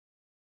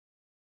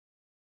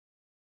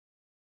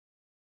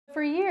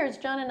For years,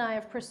 John and I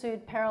have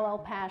pursued parallel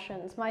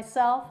passions.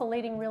 Myself, a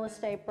leading real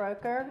estate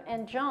broker,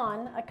 and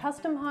John, a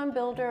custom home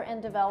builder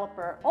and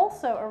developer,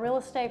 also a real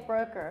estate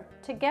broker.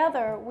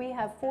 Together, we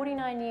have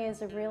 49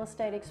 years of real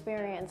estate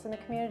experience in the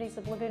communities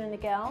of Laguna,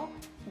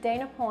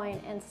 Dana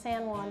Point, and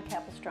San Juan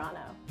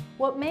Capistrano.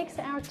 What makes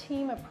our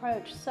team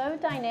approach so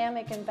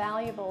dynamic and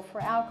valuable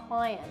for our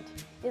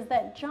client is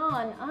that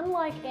John,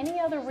 unlike any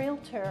other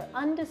realtor,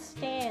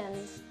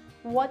 understands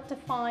what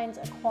defines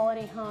a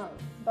quality home,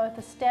 both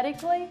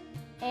aesthetically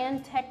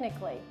and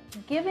technically,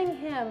 giving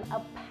him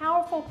a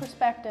powerful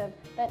perspective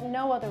that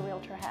no other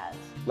realtor has.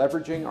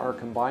 Leveraging our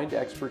combined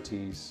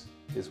expertise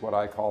is what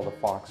I call the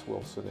Fox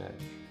Wilson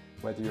Edge.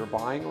 Whether you're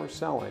buying or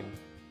selling,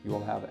 you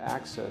will have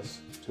access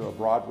to a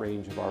broad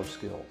range of our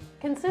skills.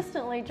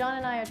 Consistently, John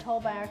and I are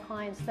told by our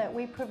clients that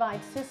we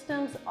provide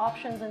systems,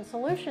 options, and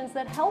solutions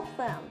that help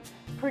them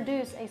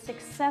produce a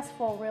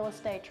successful real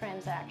estate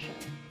transaction.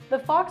 The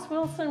Fox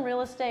Wilson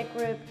Real Estate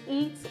Group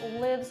eats,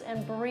 lives,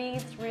 and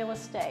breathes real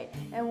estate,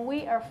 and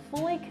we are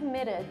fully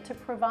committed to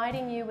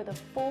providing you with a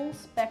full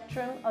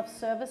spectrum of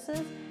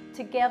services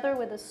together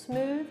with a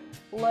smooth,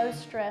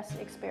 low-stress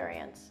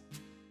experience.